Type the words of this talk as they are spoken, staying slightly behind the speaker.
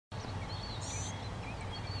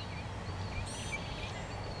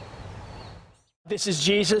This is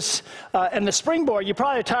Jesus, and the springboard, you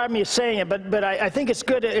probably tired of me saying it, but I think it's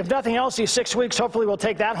good. If nothing else, these 6 weeks, hopefully we'll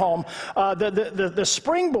take that home. The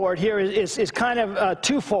springboard here is kind of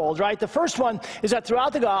twofold, right? The first one is that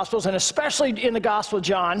throughout the Gospels, and especially in the Gospel of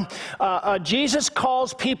John, Jesus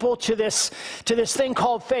calls people to this thing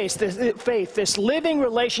called faith, this living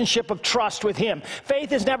relationship of trust with Him.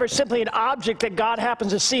 Faith is never simply an object that God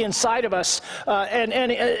happens to see inside of us,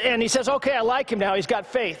 and He says, okay, I like Him now, He's got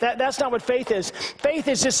faith. That's not what faith is. Faith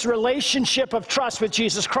is this relationship of trust with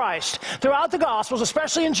Jesus Christ. Throughout the Gospels,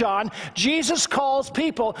 especially in John, Jesus calls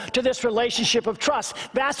people to this relationship of trust.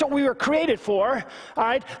 That's what we were created for, all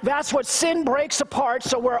right? That's what sin breaks apart,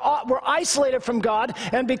 so we're isolated from God,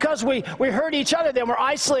 and because we hurt each other, then we're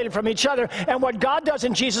isolated from each other, and what God does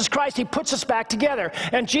in Jesus Christ, He puts us back together.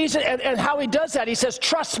 And Jesus, and how He does that, He says,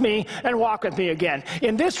 trust me and walk with me again.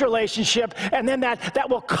 In this relationship, and then that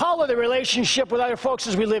will color the relationship with other folks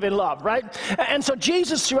as we live in love, right? And so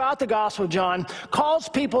Jesus, throughout the Gospel of John, calls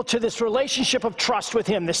people to this relationship of trust with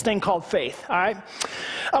Him, this thing called faith, all right?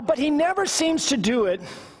 But He never seems to do it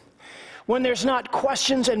when there's not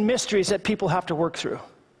questions and mysteries that people have to work through.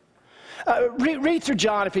 Read through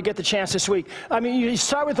John if you get the chance this week. I mean, you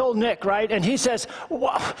start with old Nick, right? And he says,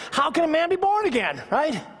 well, how can a man be born again,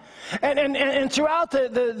 right? And throughout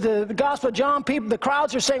the Gospel of John, the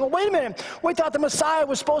crowds are saying, well, wait a minute. We thought the Messiah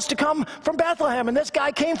was supposed to come from Bethlehem, and this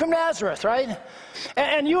guy came from Nazareth, right?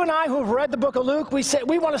 And you and I who have read the book of Luke, we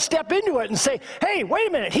want to step into it and say, hey, wait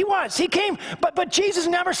a minute, he came. But Jesus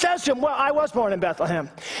never says to him, well, I was born in Bethlehem.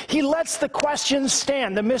 He lets the questions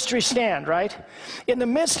stand, the mystery stand, right? In the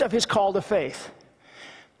midst of His call to faith.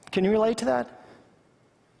 Can you relate to that?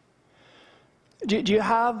 Do you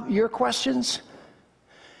have your questions?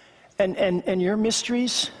 And your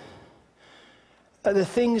mysteries, the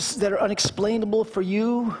things that are unexplainable for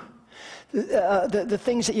you, the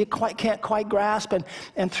things that you can't quite grasp,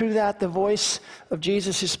 and through that, the voice of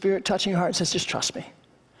Jesus, His Spirit touching your heart, says, just trust me.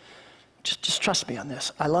 Just trust me on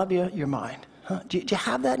this. I love you, you're mine. Huh? Do you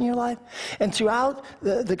have that in your life? And throughout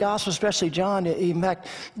the Gospel, especially John, in fact,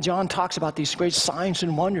 John talks about these great signs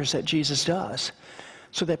and wonders that Jesus does,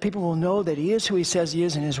 so that people will know that He is who He says He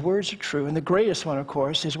is and His words are true. And the greatest one, of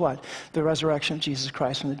course, is what? The resurrection of Jesus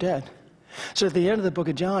Christ from the dead. So at the end of the book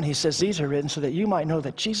of John, he says, these are written so that you might know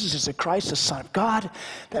that Jesus is the Christ, the Son of God,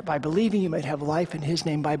 that by believing you might have life in His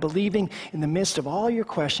name. By believing in the midst of all your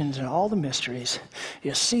questions and all the mysteries,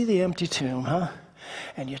 you see the empty tomb, huh?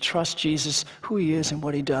 And you trust Jesus, who He is and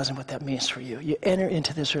what He does and what that means for you. You enter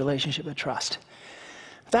into this relationship of trust.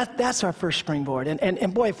 That's our first springboard.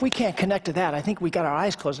 And boy, if we can't connect to that, I think we got our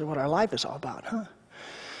eyes closed to what our life is all about, huh?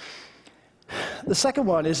 The second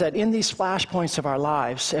one is that in these flashpoints of our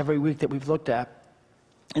lives every week that we've looked at,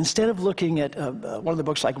 instead of looking at one of the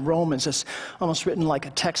books like Romans, it's almost written like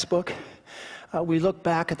a textbook, we look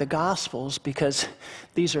back at the Gospels because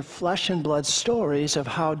these are flesh and blood stories of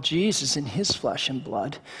how Jesus in His flesh and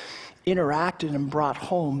blood interacted and brought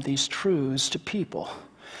home these truths to people.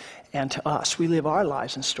 And to us, we live our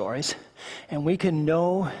lives in stories, and we can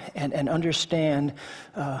know and understand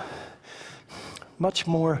much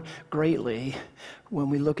more greatly when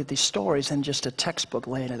we look at these stories than just a textbook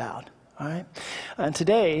laying it out. All right? And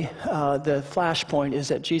today, the flashpoint is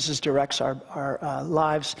that Jesus directs our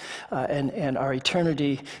lives, and our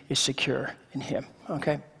eternity is secure in Him.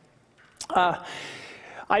 Okay?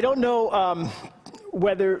 I don't know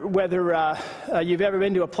whether you've ever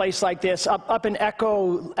been to a place like this up in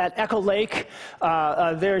Echo Lake.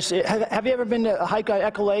 Have you ever been to a hike at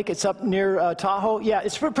Echo Lake? It's up near Tahoe. Yeah,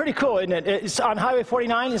 it's pretty cool, isn't it? It's on Highway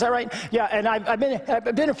 49. Is that right? Yeah, and I've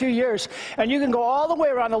been a few years, and you can go all the way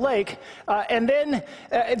around the lake, and then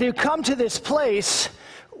you come to this place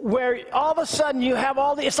where all of a sudden you have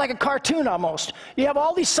it's like a cartoon almost. You have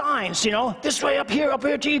all these signs, you know, this way, up here,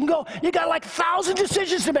 you can go. You got like 1,000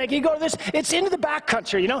 decisions to make. You go to this, it's into the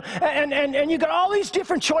backcountry, you know, and you got all these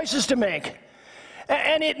different choices to make.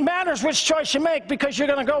 And it matters which choice you make because you're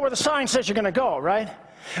going to go where the sign says you're going to go, right?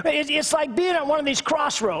 It's like being at one of these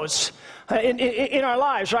crossroads in our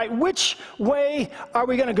lives, right? Which way are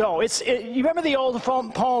we going to go? You remember the old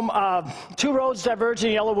poem, Two Roads Diverged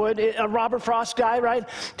in Yellow Wood, a Robert Frost guy, right?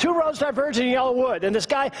 Two roads diverge in Yellow Wood. And this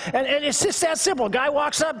guy, and it's just that simple. Guy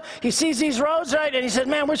walks up, he sees these roads, right? And he says,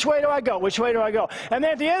 man, which way do I go? Which way do I go? And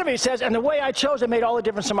then at the end of it, he says, and the way I chose, it made all the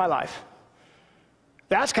difference in my life.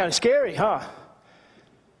 That's kind of scary, huh?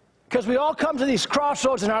 Because we all come to these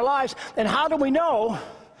crossroads in our lives, and how do we know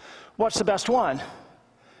what's the best one?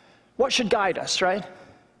 What should guide us, right?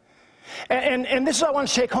 And this is what I want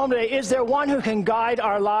to take home today. Is there one who can guide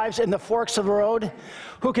our lives in the forks of the road?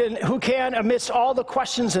 Who can, amidst all the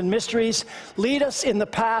questions and mysteries, lead us in the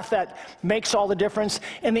path that makes all the difference?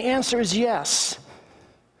 And the answer is yes.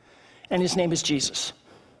 And his name is Jesus.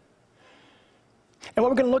 And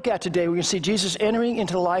what we're going to look at today, we're going to see Jesus entering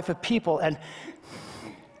into the life of people and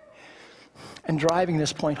driving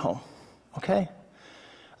this point home. Okay?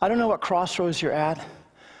 I don't know what crossroads you're at.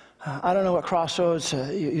 I don't know what crossroads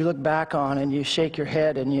you look back on and you shake your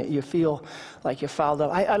head and you feel like you fouled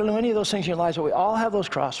up. I don't know any of those things in your lives, but we all have those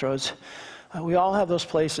crossroads. We all have those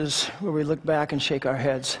places where we look back and shake our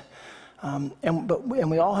heads. And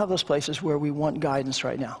we all have those places where we want guidance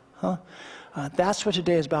right now. Huh? That's what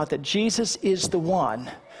today is about, that Jesus is the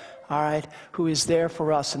one, all right, who is there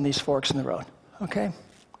for us in these forks in the road. Okay?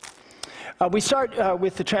 We start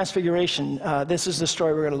with the Transfiguration. This is the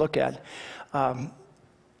story we're going to look at.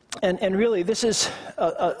 And really, this is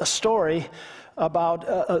a story about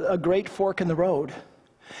a great fork in the road.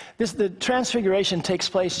 The Transfiguration takes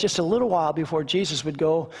place just a little while before Jesus would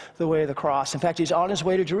go the way of the cross. In fact, he's on his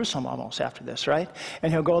way to Jerusalem almost after this, right?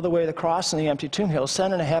 And he'll go the way of the cross and the empty tomb. He'll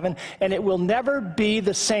ascend into heaven, and it will never be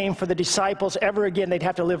the same for the disciples ever again. They'd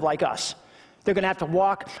have to live like us. They're going to have to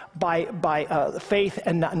walk by faith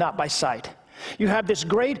and not by sight. You have this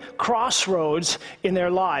great crossroads in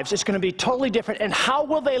their lives. It's going to be totally different. And how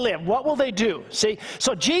will they live? What will they do? See?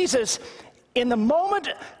 So Jesus, in the moment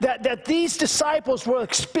that these disciples will,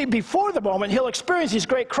 before the moment, he'll experience these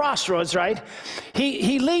great crossroads, right?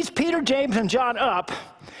 He leads Peter, James, and John up,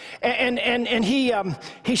 and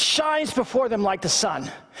he shines before them like the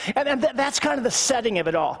sun. And that's kind of the setting of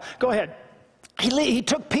it all. Go ahead. He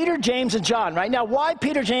took Peter, James, and John, right? Now, why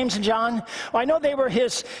Peter, James, and John? Well, I know they were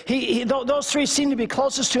those three seem to be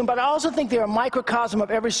closest to him, but I also think they're a microcosm of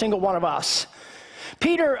every single one of us.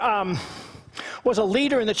 Peter was a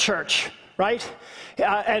leader in the church, right?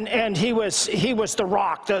 And he was the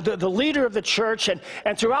rock, the leader of the church,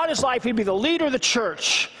 and throughout his life, he'd be the leader of the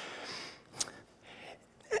church.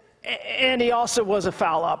 And he also was a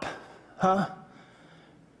foul up, huh?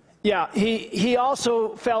 Yeah, he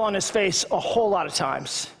also fell on his face a whole lot of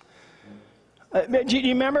times. Do you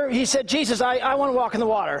remember? He said, Jesus, I want to walk in the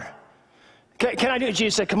water. Can I do it?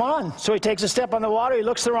 Jesus said, come on. So he takes a step on the water, he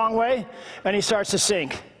looks the wrong way, and he starts to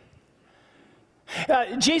sink.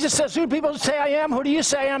 Jesus says, who do people say I am? Who do you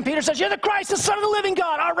say I am? Peter says, you're the Christ, the Son of the living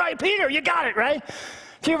God. All right, Peter, you got it, right?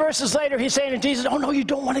 A few verses later, he's saying to Jesus, oh, no, you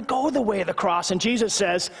don't want to go the way of the cross. And Jesus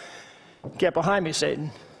says, get behind me,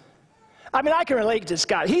 Satan. I mean, I can relate to this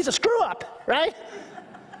guy. He's a screw-up, right?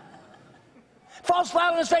 Falls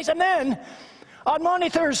flat on his face, and then on Monday,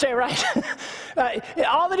 Thursday, right?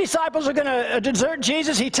 All the disciples are going to desert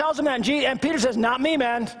Jesus. He tells them that, and Peter says, not me,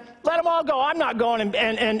 man. Let them all go. I'm not going.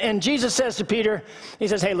 And Jesus says to Peter, he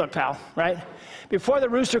says, hey, look, pal, right? Before the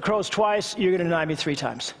rooster crows twice, you're going to deny me 3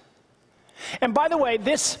 times. And by the way,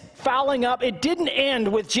 this fouling up, it didn't end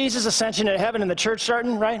with Jesus' ascension to heaven and the church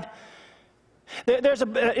starting, right? There's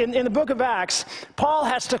in the book of Acts, Paul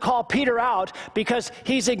has to call Peter out because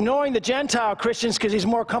he's ignoring the Gentile Christians because he's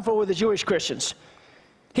more comfortable with the Jewish Christians.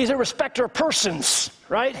 He's a respecter of persons,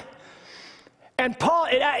 right? And Paul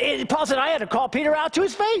said, I had to call Peter out to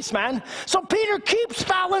his face, man. So Peter keeps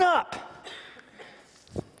fouling up.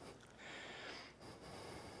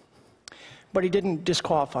 But he didn't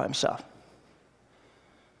disqualify himself.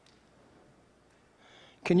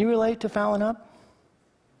 Can you relate to fouling up?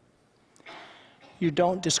 You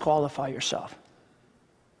don't disqualify yourself.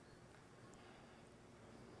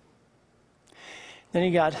 Then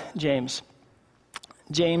you got James.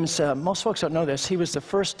 James, most folks don't know this, he was the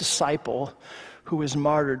first disciple who was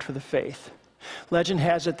martyred for the faith. Legend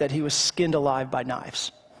has it that he was skinned alive by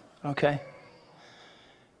knives, okay?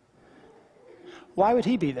 Why would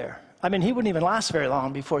he be there? I mean, he wouldn't even last very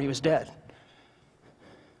long before he was dead.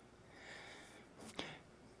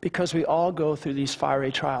 Because we all go through these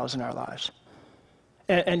fiery trials in our lives.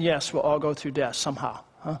 And yes, we'll all go through death somehow.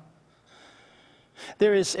 Huh?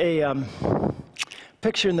 There is a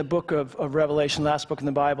picture in the book of Revelation, last book in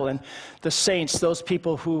the Bible, and the saints, those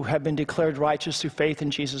people who have been declared righteous through faith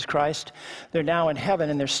in Jesus Christ, they're now in heaven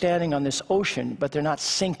and they're standing on this ocean, but they're not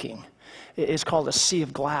sinking. It's called a sea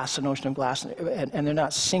of glass, an ocean of glass, and they're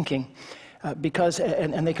not sinking. Because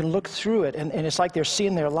they can look through it, and it's like they're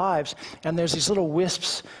seeing their lives, and there's these little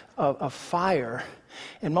wisps of fire.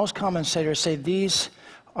 And most commentators say these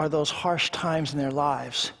are those harsh times in their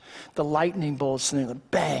lives, the lightning bolts and the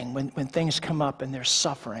bang when things come up and they're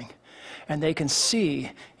suffering. And they can see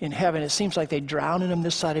in heaven, it seems like they drown in them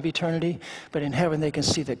this side of eternity, but in heaven they can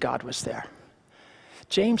see that God was there.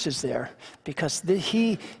 James is there because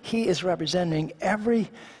he is representing every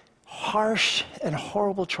harsh and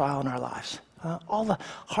horrible trial in our lives. All the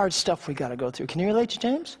hard stuff we got to go through. Can you relate to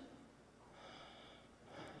James?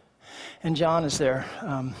 And John is there.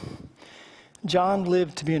 John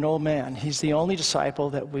lived to be an old man. He's the only disciple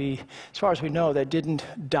that as far as we know, that didn't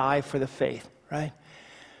die for the faith, right?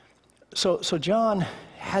 So John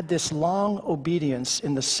had this long obedience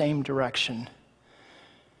in the same direction.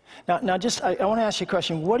 Now I want to ask you a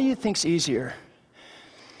question. What do you think's easier?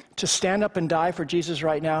 To stand up and die for Jesus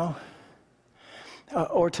right now,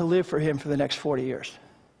 or to live for him for the next 40 years?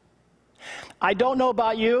 I don't know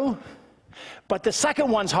about you, but the second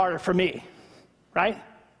one's harder for me, right?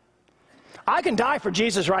 I can die for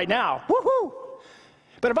Jesus right now, woohoo!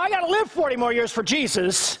 But if I got to live 40 more years for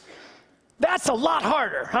Jesus, that's a lot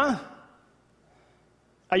harder, huh?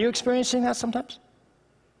 Are you experiencing that sometimes?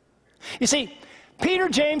 You see, Peter,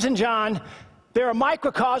 James, and John, they're a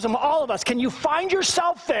microcosm of all of us. Can you find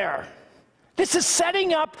yourself there? This is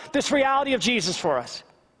setting up this reality of Jesus for us.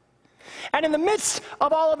 And in the midst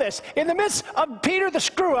of all of this, in the midst of Peter the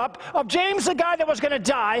screw-up, of James the guy that was going to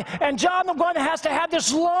die, and John the one that has to have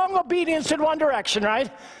this long obedience in one direction, right?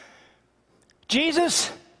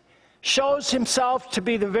 Jesus shows himself to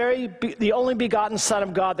be the only begotten Son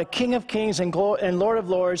of God, the King of Kings and Lord of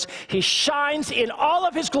Lords. He shines in all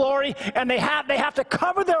of his glory, and they have to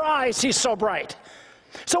cover their eyes. He's so bright.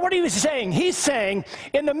 So what are you saying? He's saying,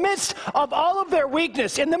 in the midst of all of their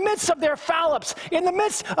weakness, in the midst of their fallops, in the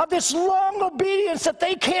midst of this long obedience that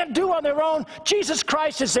they can't do on their own, Jesus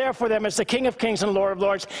Christ is there for them as the King of Kings and Lord of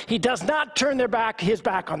Lords. He does not turn his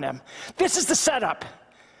back on them. This is the setup.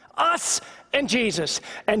 Us and Jesus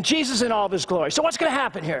in all of his glory. So what's going to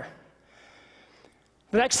happen here?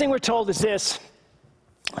 The next thing we're told is this,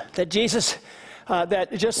 that Jesus,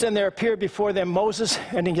 that just then there appeared before them Moses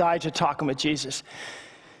and Elijah talking with Jesus.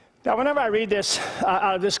 Now, whenever I read this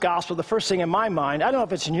out of this gospel, the first thing in my mind, I don't know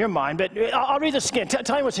if it's in your mind, but I'll read this again.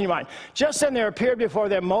 Tell me what's in your mind. Just then there appeared before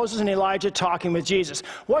them Moses and Elijah talking with Jesus.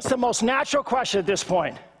 What's the most natural question at this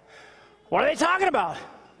point? What are they talking about?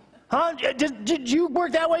 Huh? Did you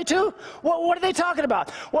work that way too? What are they talking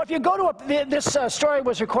about? Well, if you go to this story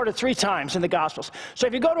was recorded 3 times in the Gospels. So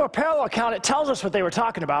if you go to a parallel account, it tells us what they were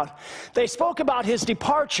talking about. They spoke about his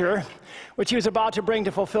departure, which he was about to bring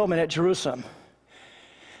to fulfillment at Jerusalem.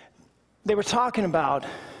 They were talking about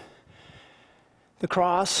the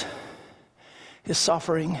cross, his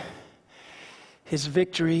suffering, his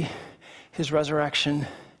victory, his resurrection.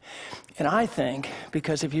 And I think,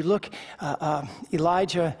 because if you look,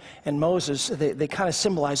 Elijah and Moses, they kind of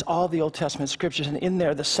symbolize all the Old Testament scriptures. And in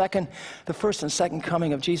there, the first and second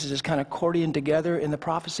coming of Jesus is kind of accordioned together in the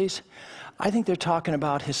prophecies. I think they're talking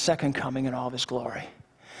about his second coming in all of his glory.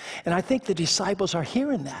 And I think the disciples are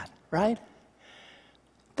hearing that, right?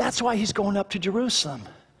 That's why he's going up to Jerusalem.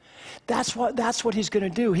 That's what he's going to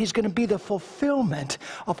do. He's going to be the fulfillment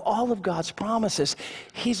of all of God's promises.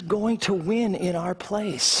 He's going to win in our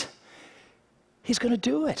place. He's going to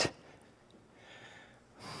do it.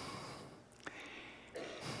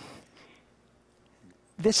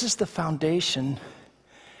 This is the foundation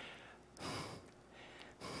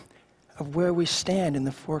of where we stand in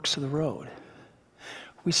the forks of the road.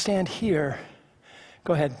 We stand here.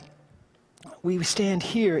 Go ahead. We stand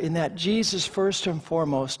here in that Jesus, first and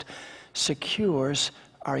foremost, secures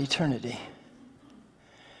our eternity.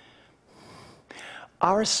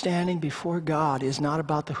 Our standing before God is not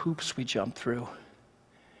about the hoops we jump through.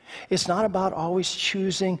 It's not about always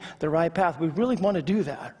choosing the right path. We really want to do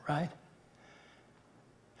that, right?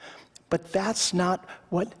 But that's not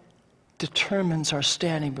what determines our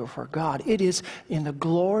standing before God. It is in the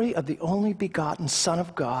glory of the only begotten Son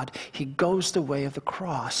of God. He goes the way of the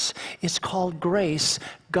cross. It's called grace,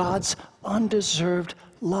 God's undeserved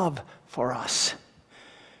love for us.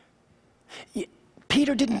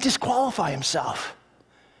 Peter didn't disqualify himself.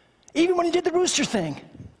 Even when he did the rooster thing,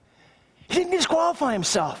 he didn't disqualify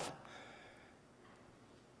himself.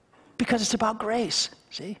 Because it's about grace,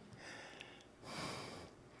 see?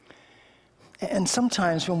 And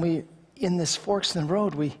sometimes when we, in this forks in the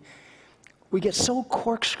road, we get so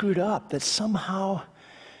corkscrewed up that somehow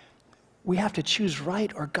we have to choose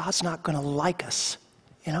right or God's not going to like us,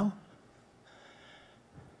 you know?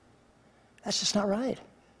 That's just not right.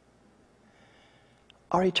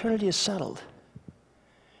 Our eternity is settled.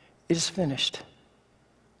 It is finished.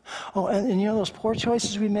 Oh, and you know those poor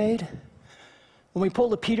choices we made? When we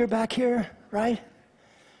pulled the Peter back here, right?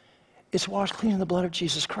 It's washed clean in the blood of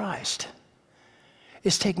Jesus Christ.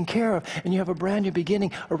 It's taken care of, and you have a brand new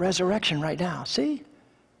beginning, a resurrection right now. See?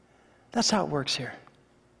 That's how it works here.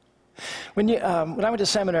 When I went to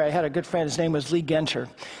seminary, I had a good friend. His name was Lee Genter.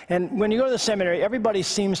 And when you go to the seminary, everybody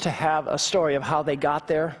seems to have a story of how they got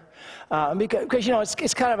there. Because, you know,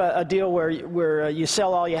 it's kind of a deal where you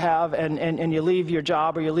sell all you have and you leave your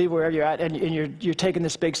job or you leave wherever you're at and you're taking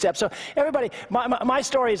this big step. So everybody, my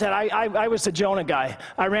story is that I was the Jonah guy.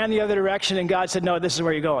 I ran the other direction and God said, no, this is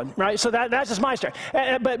where you're going, right? So that's just my story.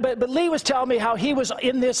 But Lee was telling me how he was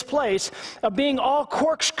in this place of being all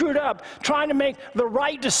corkscrewed up, trying to make the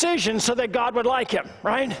right decision so that God would like him,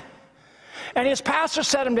 right? And his pastor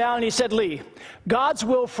sat him down and he said, Lee, God's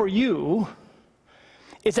will for you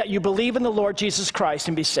is that you believe in the Lord Jesus Christ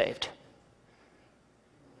and be saved.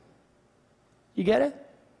 You get it?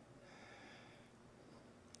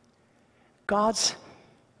 God's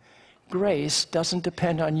grace doesn't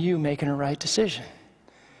depend on you making a right decision.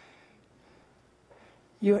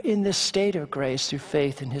 You're in this state of grace through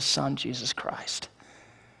faith in his Son, Jesus Christ.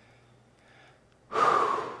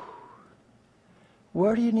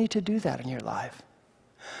 Where do you need to do that in your life?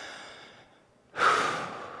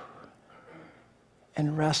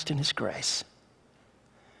 And rest in his grace.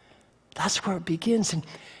 That's where it begins,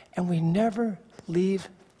 and we never leave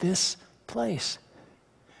this place.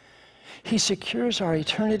 He secures our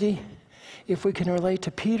eternity if we can relate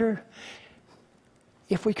to Peter,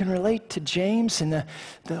 if we can relate to James and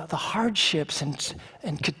the hardships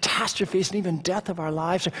and catastrophes and even death of our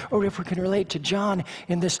lives, or if we can relate to John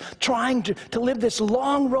in this trying to live this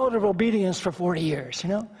long road of obedience for 40 years, you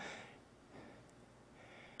know?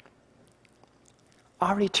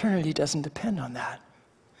 Our eternity doesn't depend on that.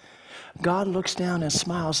 God looks down and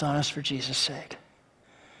smiles on us for Jesus' sake.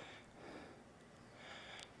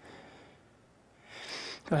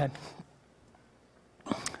 Go ahead.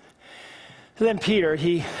 So then Peter,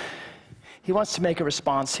 he wants to make a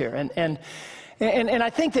response here. And I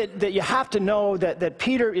think that you have to know that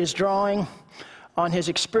Peter is drawing on his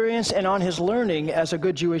experience and on his learning as a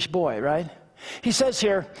good Jewish boy, right? He says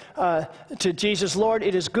here to Jesus, Lord,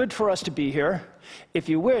 it is good for us to be here. If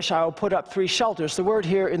you wish, I will put up 3 shelters. The word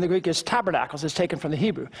here in the Greek is tabernacles. It's taken from the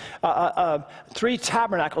Hebrew. 3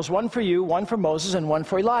 tabernacles, one for you, one for Moses, and one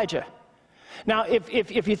for Elijah. Now,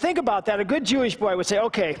 if you think about that, a good Jewish boy would say,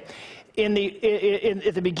 okay,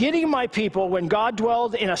 at the beginning of my people, when God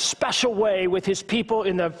dwelled in a special way with his people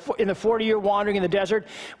in the 40-year wandering in the desert,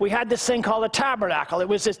 we had this thing called a tabernacle. It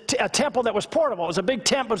was a temple that was portable. It was a big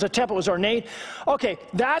temple. It was a temple. It was ornate. Okay,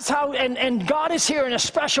 that's how, and God is here in a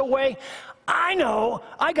special way. I know,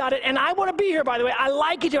 I got it, and I want to be here, by the way. I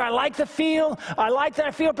like it here. I like the feel. I like that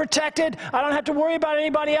I feel protected. I don't have to worry about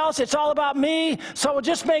anybody else. It's all about me. So we'll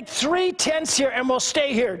just make 3 tents here, and we'll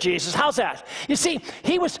stay here, Jesus. How's that? You see,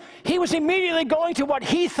 he was immediately going to what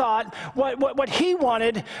he thought, what he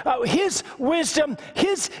wanted, his wisdom,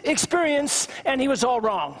 his experience, and he was all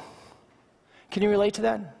wrong. Can you relate to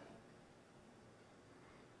that?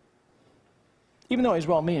 Even though he's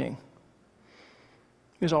well-meaning,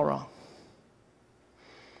 he was all wrong.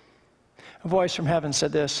 A voice from heaven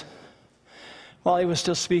said this. While he was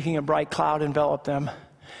still speaking, a bright cloud enveloped them.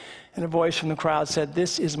 And a voice from the crowd said,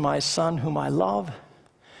 this is my son whom I love.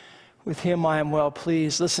 With him I am well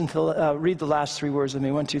pleased. Read the last 3 words with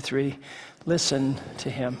me. 1, 2, 3. Listen to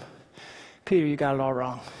him. Peter, you got it all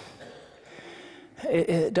wrong.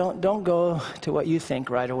 Don't go to what you think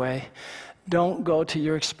right away. Don't go to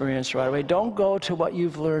your experience right away. Don't go to what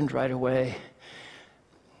you've learned right away.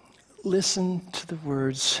 Listen to the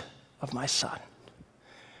words of my son.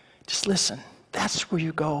 Just listen. That's where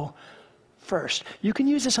you go first. You can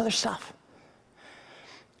use this other stuff,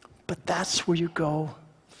 but that's where you go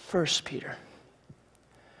first, Peter.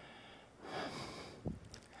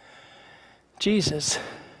 Jesus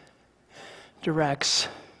directs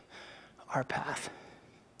our path.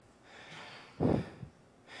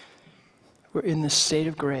 We're in this state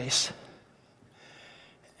of grace,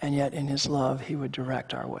 and yet in his love, he would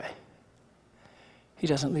direct our way. He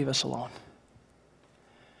doesn't leave us alone.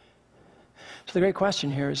 So the great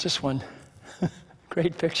question here is this one.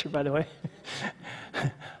 Great picture, by the way.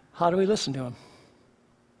 How do we listen to him?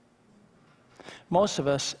 Most of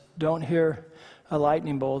us don't hear a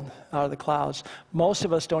lightning bolt out of the clouds. Most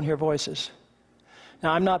of us don't hear voices.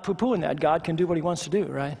 Now, I'm not poo-pooing that. God can do what he wants to do,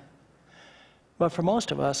 right? But for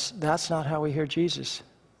most of us, that's not how we hear Jesus.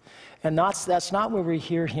 And that's not where we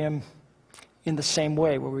hear him in the same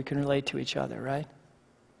way, where we can relate to each other, right?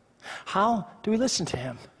 How do we listen to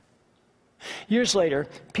him? Years later,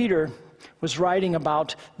 Peter was writing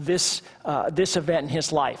about this event in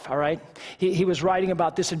his life, all right? He was writing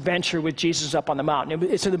about this adventure with Jesus up on the mountain.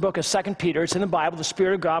 It's in the book of 2 Peter. It's in the Bible. The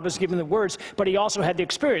Spirit of God was giving the words, but he also had the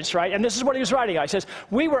experience, right? And this is what he was writing about. He says,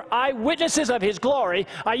 we were eyewitnesses of his glory.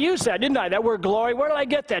 I used that, didn't I? That word glory. Where did I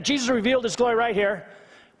get that? Jesus revealed his glory right here.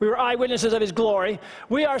 We were eyewitnesses of his glory.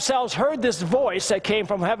 We ourselves heard this voice that came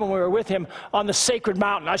from heaven when we were with him on the sacred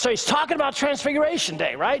mountain. So he's talking about Transfiguration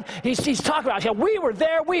Day, right? He's talking about, we were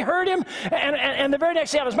there, we heard him, and the very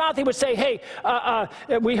next day out of his mouth he would say, hey,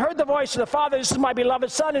 we heard the voice of the Father, this is my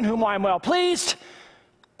beloved Son in whom I am well pleased.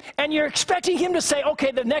 And you're expecting him to say,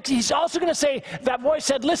 okay, he's also going to say, that voice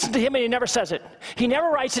said, listen to him, and he never says it. He never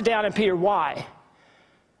writes it down in Peter. Why?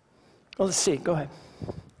 Well, let's see. Go ahead.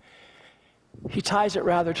 He ties it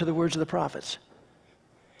rather to the words of the prophets.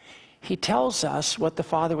 He tells us what the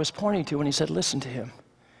Father was pointing to when he said, listen to him.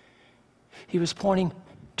 He was pointing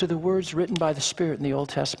to the words written by the Spirit in the Old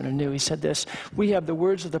Testament and New. He said this, we have the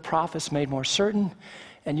words of the prophets made more certain,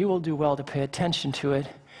 and you will do well to pay attention to it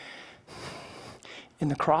in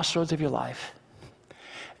the crossroads of your life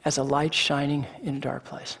as a light shining in a dark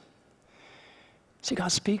place. See,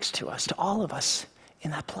 God speaks to us, to all of us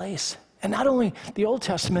in that place. And not only the Old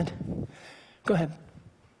Testament, go ahead.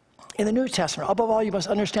 In the New Testament, above all, you must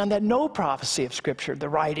understand that no prophecy of Scripture, the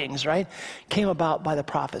writings, right, came about by the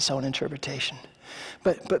prophet's own interpretation.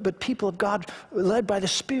 But people of God, led by the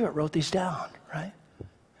Spirit, wrote these down, right?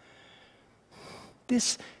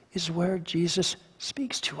 This is where Jesus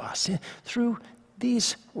speaks to us, through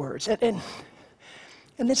these words. And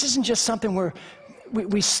this isn't just something where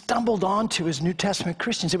we stumbled onto as New Testament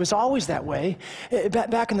Christians. It was always that way.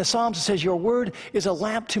 Back in the Psalms, it says, your word is a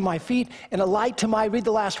lamp to my feet and a light to my, read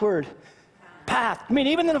the last word, path. I mean,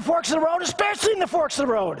 even in the forks of the road, especially in the forks of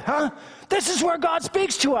the road, huh? This is where God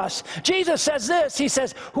speaks to us. Jesus says this, he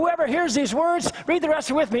says, whoever hears these words, read the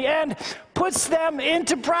rest with me, and puts them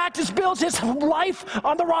into practice, builds his life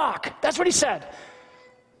on the rock. That's what he said.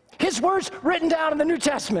 His words written down in the New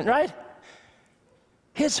Testament, right?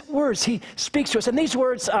 His words, he speaks to us. And these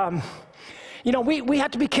words, we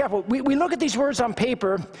have to be careful. We look at these words on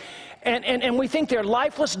paper, and we think they're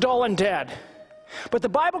lifeless, dull, and dead. But the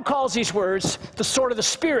Bible calls these words the sword of the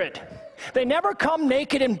Spirit. They never come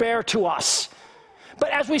naked and bare to us. But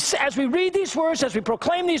as we read these words, as we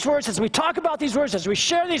proclaim these words, as we talk about these words, as we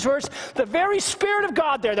share these words, the very Spirit of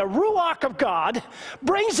God there, the Ruach of God,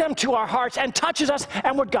 brings them to our hearts and touches us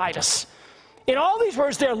and would guide us. In all these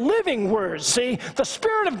words, they're living words, see? The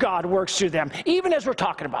Spirit of God works through them, even as we're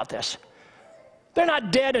talking about this. They're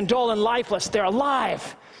not dead and dull and lifeless. They're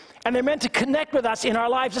alive. And they're meant to connect with us in our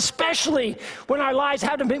lives, especially when our lives we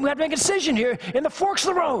have to make a decision here in the forks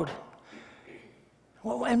of the road.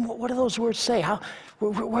 And what do those words say?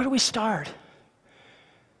 Where do we start?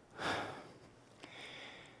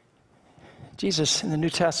 Jesus in the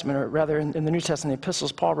New Testament, or rather in the New Testament, the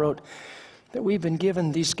epistles, Paul wrote that we've been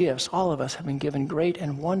given these gifts. All of us have been given great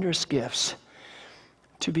and wondrous gifts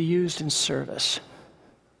to be used in service.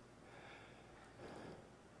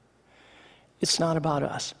 It's not about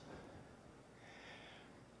us.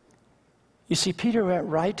 You see, Peter went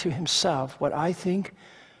right to himself, what I think,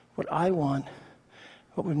 what I want,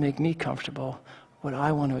 what would make me comfortable, what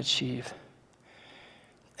I want to achieve.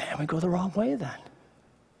 And we go the wrong way then.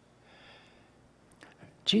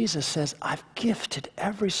 Jesus says, I've gifted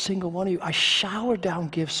every single one of you. I showered down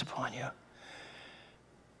gifts upon you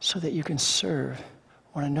so that you can serve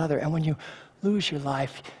one another. And when you lose your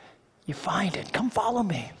life, you find it. Come follow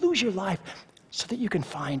me. Lose your life so that you can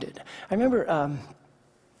find it. I remember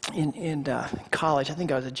in college, I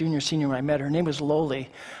think I was a junior, senior when I met her. Her name was Loli.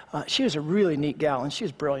 She was a really neat gal, and she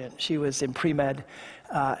was brilliant. She was in pre-med.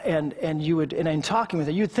 And in talking with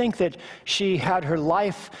her, you'd think that she had her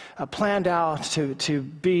life planned out to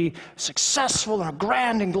be successful and a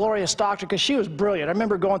grand and glorious doctor, because she was brilliant. I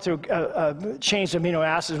remember going through chains of amino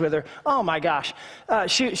acids with her. Oh my gosh,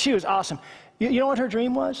 she was awesome. You know what her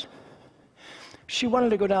dream was? She wanted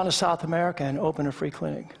to go down to South America and open a free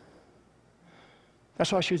clinic.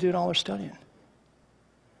 That's why she was doing all her studying.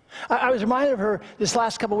 I was reminded of her this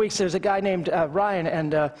last couple of weeks. There's a guy named Ryan,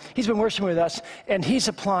 and he's been working with us, and he's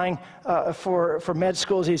applying for med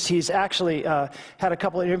schools. He's actually had a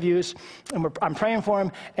couple of interviews, and I'm praying for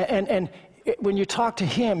him. And when you talk to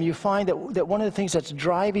him, you find that one of the things that's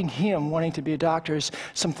driving him wanting to be a doctor is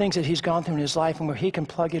some things that he's gone through in his life, and where he can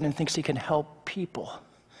plug in and thinks he can help people.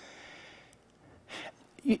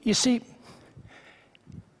 You see,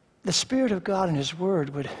 the Spirit of God and His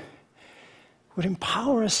Word would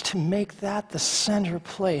empower us to make that the center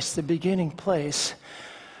place, the beginning place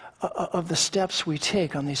of the steps we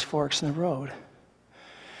take on these forks in the road.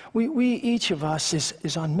 We each of us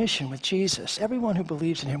is on mission with Jesus. Everyone who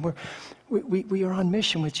believes in Him, we are on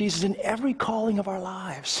mission with Jesus in every calling of our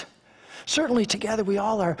lives. Certainly together we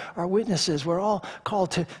all are witnesses. We're all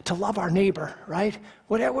called to love our neighbor, right?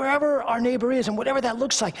 Wherever our neighbor is and whatever that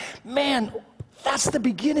looks like. Man, that's the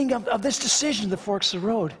beginning of this decision, the forks of the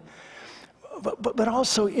road. but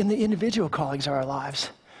also in the individual callings of our lives.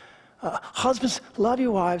 Husbands, love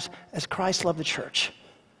your wives as Christ loved the church.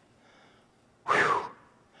 Whew.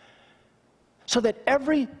 So that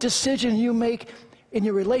every decision you make in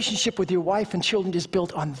your relationship with your wife and children is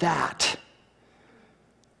built on that.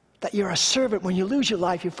 That you're a servant. When you lose your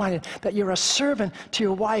life, you find it, that you're a servant to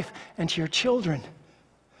your wife and to your children.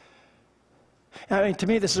 I mean, to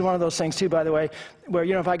me, this is one of those things, too, by the way, where,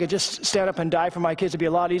 if I could just stand up and die for my kids, it'd be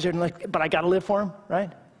a lot easier, but I got to live for them,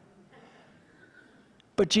 right?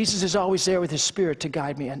 But Jesus is always there with his Spirit to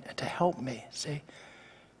guide me and to help me, see?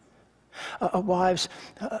 Wives,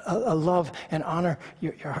 love and honor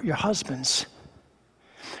your husbands.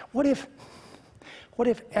 What if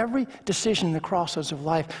every decision in the crossroads of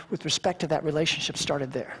life with respect to that relationship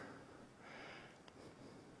started there?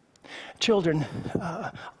 Children,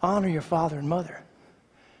 honor your father and mother.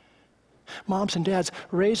 Moms and dads,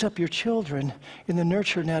 raise up your children in the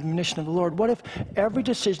nurture and admonition of the Lord. What if every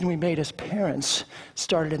decision we made as parents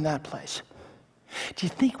started in that place? Do you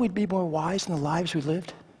think we'd be more wise in the lives we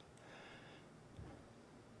lived?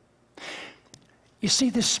 You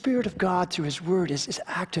see, the Spirit of God through his word is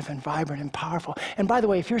active and vibrant and powerful. And by the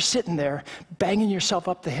way, if you're sitting there banging yourself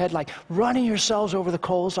up the head, like running yourselves over the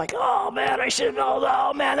coals, like, oh man, I should know,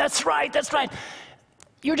 oh man, that's right.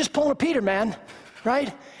 You're just pulling a Peter, man,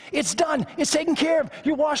 right? It's done. It's taken care of.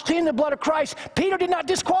 You're washed clean in the blood of Christ. Peter did not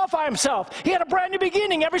disqualify himself. He had a brand new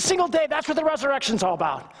beginning every single day. That's what the resurrection's all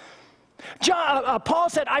about. Paul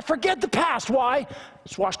said, I forget the past. Why?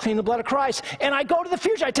 It's washed clean in the blood of Christ. And I go to the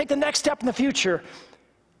future. I take the next step in the future.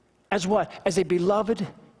 As what? As a beloved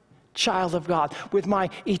child of God, with my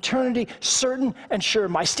eternity certain and sure,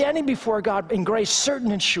 my standing before God in grace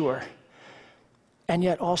certain and sure, and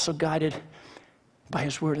yet also guided by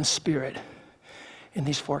his word and Spirit in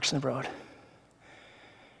these forks in the road.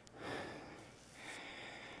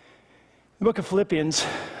 The book of Philippians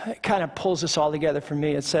kind of pulls this all together for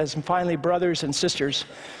me. It says, and finally, brothers and sisters,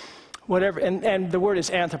 whatever, and the word is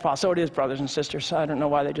anthropos, so it is brothers and sisters. I don't know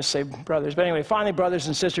why they just say brothers. But anyway, finally, brothers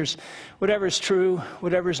and sisters, whatever is true,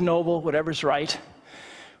 whatever is noble, whatever is right,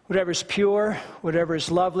 whatever is pure, whatever is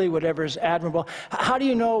lovely, whatever is admirable. How do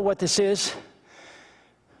you know what this is?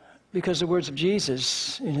 Because the words of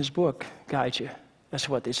Jesus in his book guide you. That's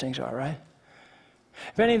what these things are, right?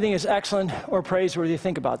 If anything is excellent or praiseworthy,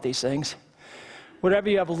 think about these things.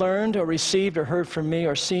 Whatever you have learned or received or heard from me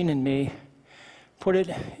or seen in me, put it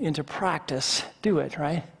into practice. Do it,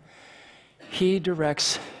 right? He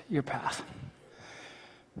directs your path.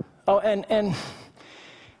 Oh, and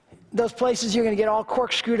those places you're going to get all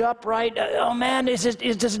corkscrewed up, right? Oh, man, does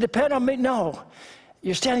it depend on me? No.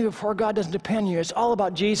 You're standing before God doesn't depend on you. It's all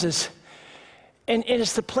about Jesus. And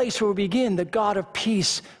it's the place where we begin. The God of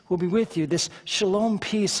peace will be with you. This shalom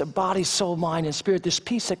peace of body, soul, mind, and spirit. This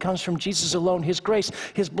peace that comes from Jesus alone. His grace,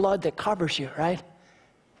 his blood that covers you, right?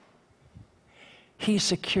 He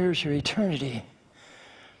secures your eternity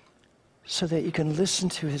so that you can listen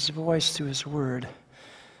to his voice through his word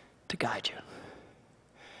to guide you.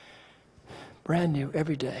 Brand new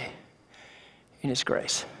every day in his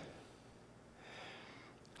grace.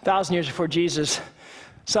 1,000 years before Jesus,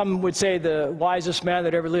 some would say the wisest man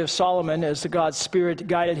that ever lived, Solomon, as the God's Spirit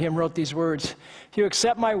guided him, wrote these words. If you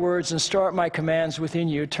accept my words and store up my commands within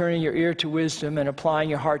you, turning your ear to wisdom and applying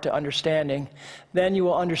your heart to understanding, then you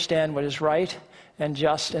will understand what is right and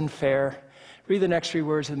just and fair. Read the next three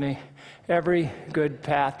words with me. Every good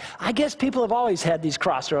path. I guess people have always had these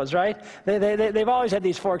crossroads, right? They've always had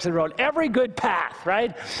these forks in the road. Every good path,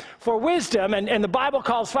 right? For wisdom, and the Bible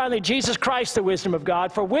calls finally Jesus Christ the wisdom of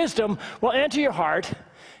God. For wisdom will enter your heart,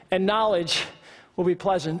 and knowledge will be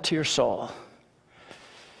pleasant to your soul.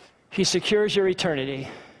 He secures your eternity.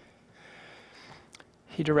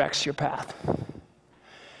 He directs your path.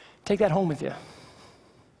 Take that home with you.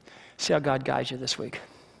 See how God guides you this week.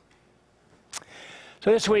 So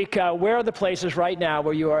this week, where are the places right now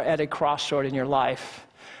where you are at a crossroad in your life?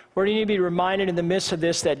 Where do you need to be reminded in the midst of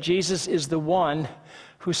this that Jesus is the one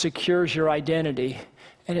who secures your identity,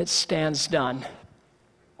 and it stands done.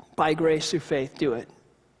 By grace through faith, do it.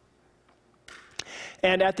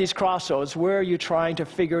 And at these crossroads, where are you trying to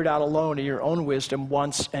figure it out alone in your own wisdom,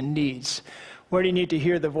 wants, and needs? Where do you need to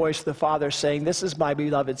hear the voice of the Father saying, this is my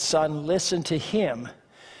beloved Son, listen to him.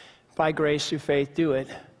 By grace through faith, do it.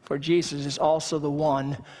 For Jesus is also the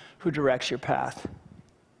one who directs your path.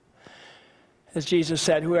 As Jesus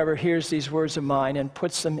said, whoever hears these words of mine and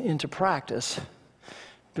puts them into practice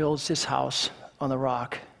builds his house on the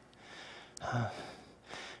rock.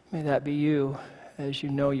 May that be you as you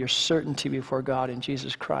know your certainty before God in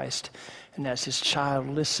Jesus Christ. And as his child,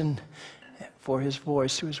 listen for his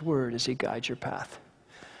voice through his word as he guides your path.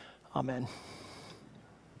 Amen.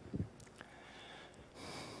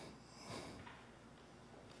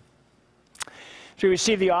 So you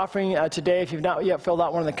receive the offering today. If you've not yet filled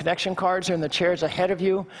out one of the connection cards, they're in the chairs ahead of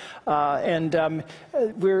you.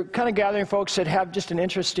 We're kind of gathering folks that have just an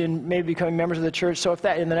interest in maybe becoming members of the church. So if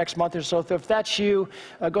that, in the next month or so, if that's you,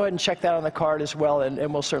 go ahead and check that on the card as well,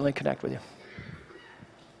 and we'll certainly connect with you.